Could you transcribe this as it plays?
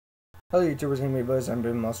Hello YouTubers, Game Boys, I'm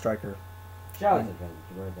Bim Mel Striker. Shout out to the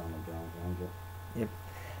birds on the drone. Yep.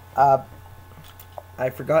 Uh, I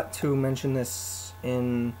forgot to mention this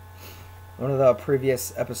in one of the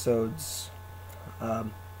previous episodes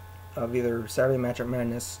um, of either Saturday Matchup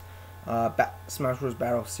Madness, Smash Bros.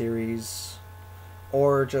 Battle Series,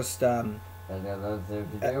 or just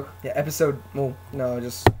episode. Well, no,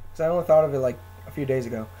 just because I only thought of it like a few days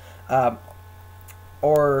ago,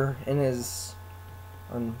 or in his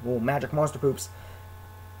Magic Monster Poops.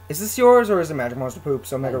 Is this yours or is it Magic Monster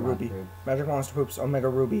Poops Omega Ruby? Magic Monster Poops Omega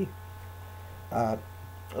Ruby.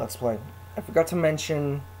 Let's play. I forgot to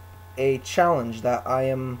mention a challenge that I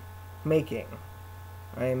am making.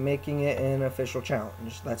 I am making it an official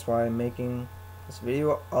challenge. That's why I'm making this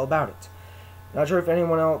video all about it. Not sure if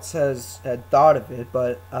anyone else had thought of it,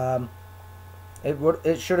 but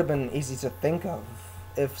it should have been easy to think of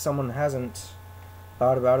if someone hasn't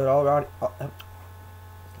thought about it already. Still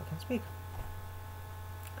can't speak.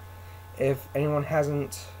 If anyone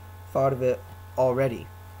hasn't thought of it already,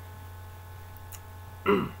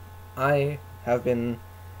 I have been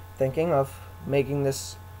thinking of making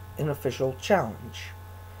this an official challenge.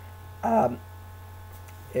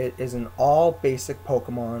 It is an all basic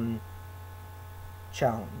Pokemon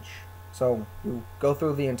challenge. So you go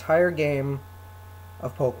through the entire game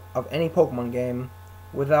of any Pokemon game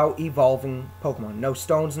without evolving Pokemon. No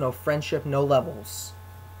stones, no friendship, no levels.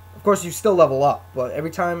 Of course, you still level up, but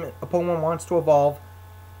every time a Pokemon wants to evolve,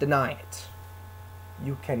 deny it.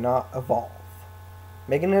 You cannot evolve.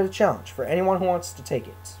 Making it a challenge for anyone who wants to take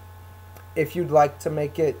it. If you'd like to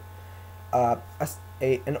make it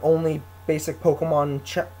an only basic Pokemon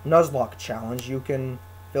Nuzlocke challenge, you can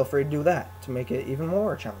feel free to do that to make it even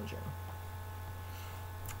more challenging.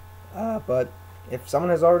 But if someone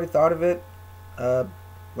has already thought of it,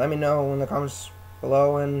 let me know in the comments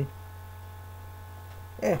below, and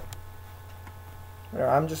yeah.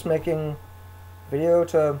 I'm just making a video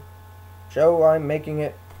to show I'm making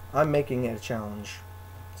it a challenge.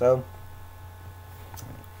 So,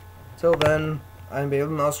 till then, I'm Baby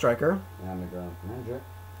Mouse Striker. And I'm the Ground Commander.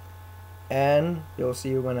 And you'll see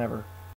you whenever.